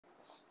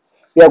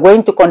We are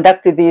going to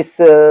conduct this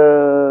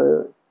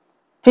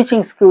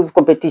teaching skills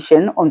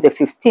competition on the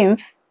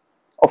 15th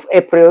of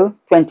April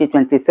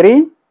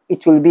 2023.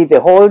 It will be the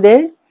whole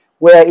day,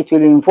 where it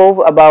will involve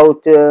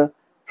about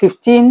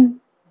 15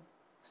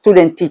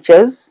 student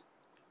teachers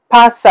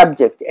per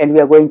subject, and we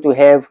are going to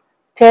have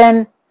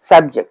 10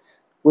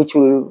 subjects which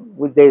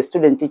the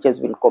student teachers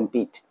will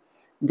compete.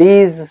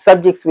 These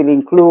subjects will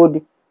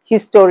include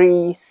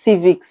history,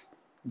 civics,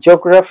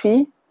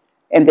 geography,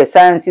 and the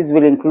sciences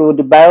will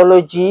include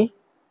biology,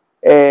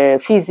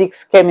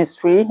 physics,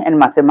 chemistry, and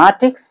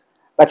mathematics.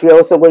 But we are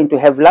also going to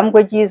have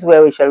languages,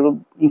 where we shall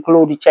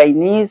include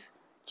Chinese,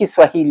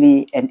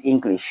 Kiswahili, and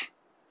English.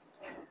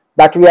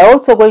 But we are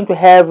also going to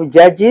have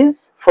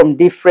judges from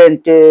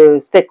different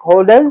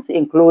stakeholders,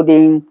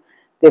 including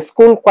the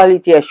school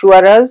quality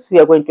assurers. We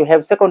are going to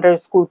have secondary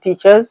school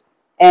teachers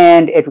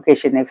and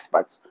education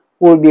experts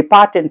who will be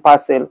part and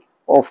parcel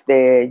of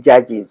the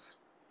judges.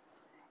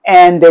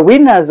 And the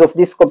winners of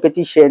this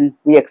competition,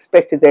 we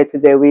expect that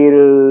they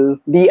will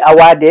be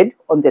awarded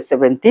on the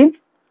 17th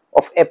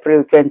of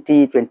April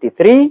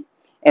 2023,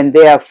 and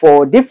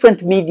therefore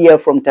different media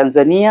from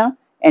Tanzania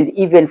and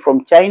even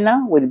from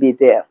China will be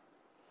there.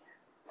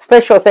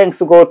 Special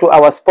thanks go to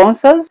our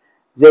sponsors,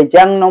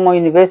 Zhejiang Normal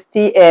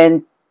University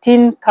and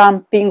Tin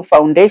Camping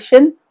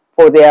Foundation,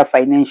 for their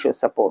financial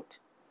support.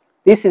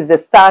 This is the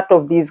start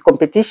of this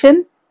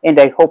competition, and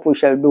I hope we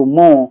shall do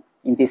more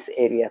in this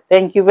area.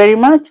 Thank you very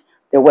much.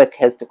 The work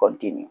has to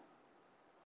continue.